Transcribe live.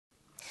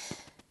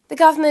The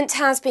government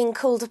has been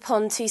called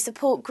upon to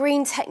support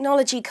green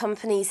technology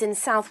companies in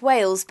South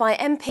Wales by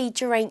MP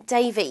Geraint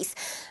Davies.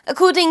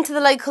 According to the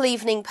local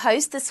Evening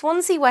Post, the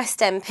Swansea West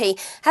MP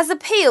has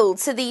appealed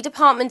to the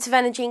Department of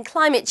Energy and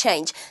Climate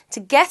Change to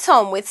get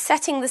on with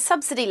setting the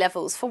subsidy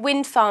levels for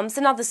wind farms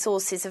and other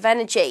sources of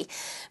energy.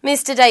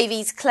 Mr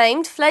Davies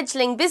claimed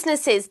fledgling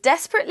businesses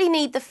desperately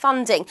need the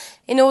funding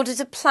in order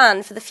to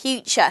plan for the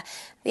future.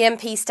 The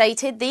MP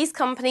stated these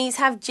companies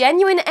have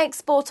genuine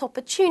export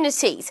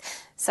opportunities,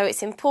 so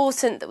it's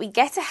important that we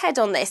get ahead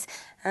on this,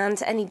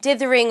 and any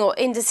dithering or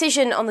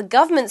indecision on the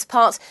government's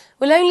part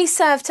will only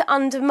serve to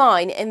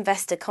undermine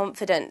investor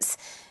confidence.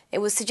 It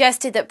was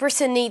suggested that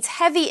Britain needs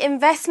heavy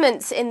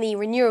investments in the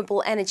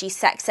renewable energy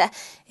sector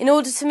in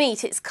order to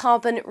meet its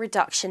carbon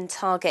reduction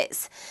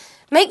targets.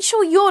 Make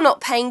sure you're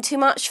not paying too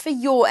much for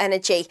your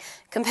energy.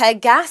 Compare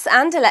gas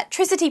and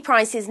electricity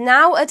prices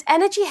now at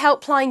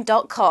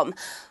energyhelpline.com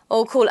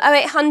or call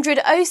 0800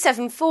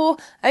 074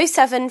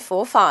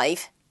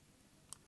 0745.